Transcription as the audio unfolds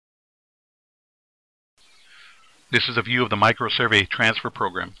This is a view of the microsurvey transfer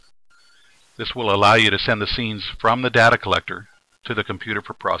program. This will allow you to send the scenes from the data collector to the computer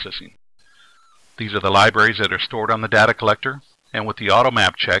for processing. These are the libraries that are stored on the data collector, and with the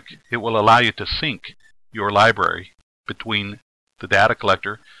AutoMap check, it will allow you to sync your library between the data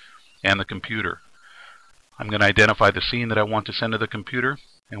collector and the computer. I'm going to identify the scene that I want to send to the computer,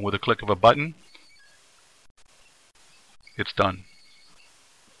 and with a click of a button, it's done.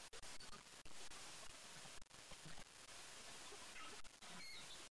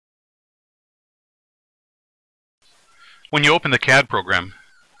 When you open the CAD program,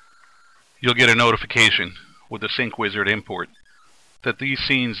 you'll get a notification with the Sync Wizard import that these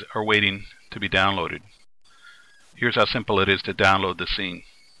scenes are waiting to be downloaded. Here's how simple it is to download the scene.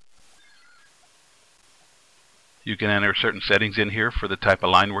 You can enter certain settings in here for the type of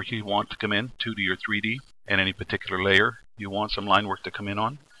line work you want to come in, 2D or 3D, and any particular layer you want some line work to come in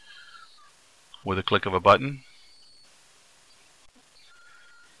on. With a click of a button,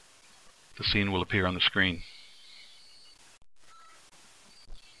 the scene will appear on the screen.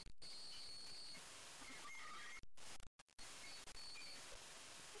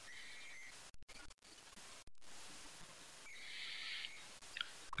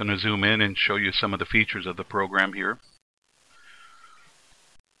 I'm going to zoom in and show you some of the features of the program here.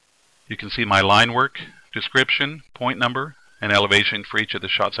 You can see my line work, description, point number, and elevation for each of the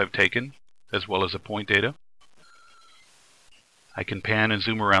shots I've taken, as well as the point data. I can pan and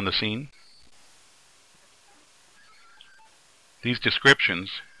zoom around the scene. These descriptions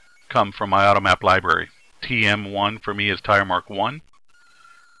come from my AutoMap library. TM1 for me is tire mark 1.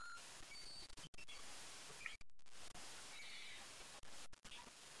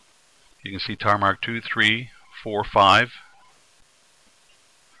 You can see tire mark 2, 3, 4, 5.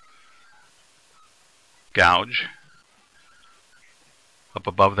 Gouge. Up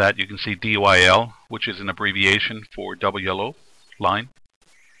above that you can see DYL, which is an abbreviation for double yellow line.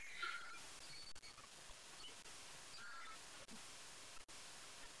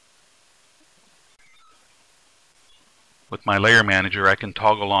 With my layer manager, I can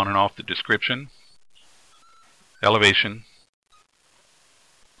toggle on and off the description, elevation,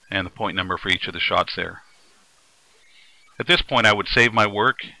 and the point number for each of the shots there. At this point, I would save my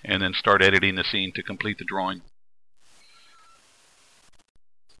work and then start editing the scene to complete the drawing.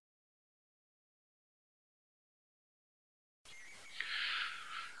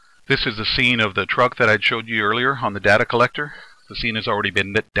 This is the scene of the truck that I showed you earlier on the data collector. The scene has already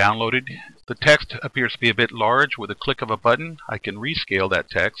been downloaded. The text appears to be a bit large. With a click of a button, I can rescale that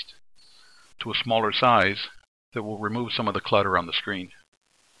text to a smaller size that will remove some of the clutter on the screen.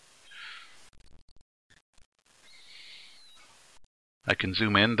 I can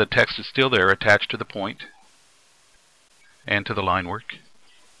zoom in. The text is still there, attached to the point and to the line work.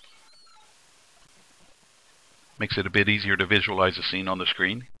 Makes it a bit easier to visualize the scene on the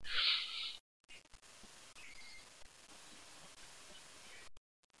screen.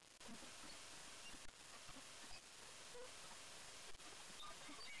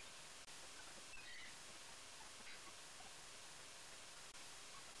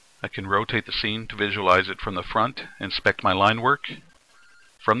 I can rotate the scene to visualize it from the front, inspect my line work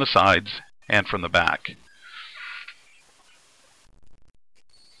from the sides and from the back.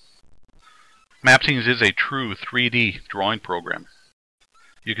 MapScenes is a true 3D drawing program.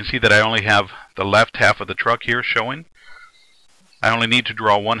 You can see that I only have the left half of the truck here showing. I only need to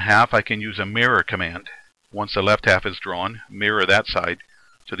draw one half. I can use a mirror command. Once the left half is drawn, mirror that side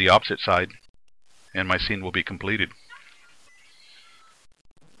to the opposite side, and my scene will be completed.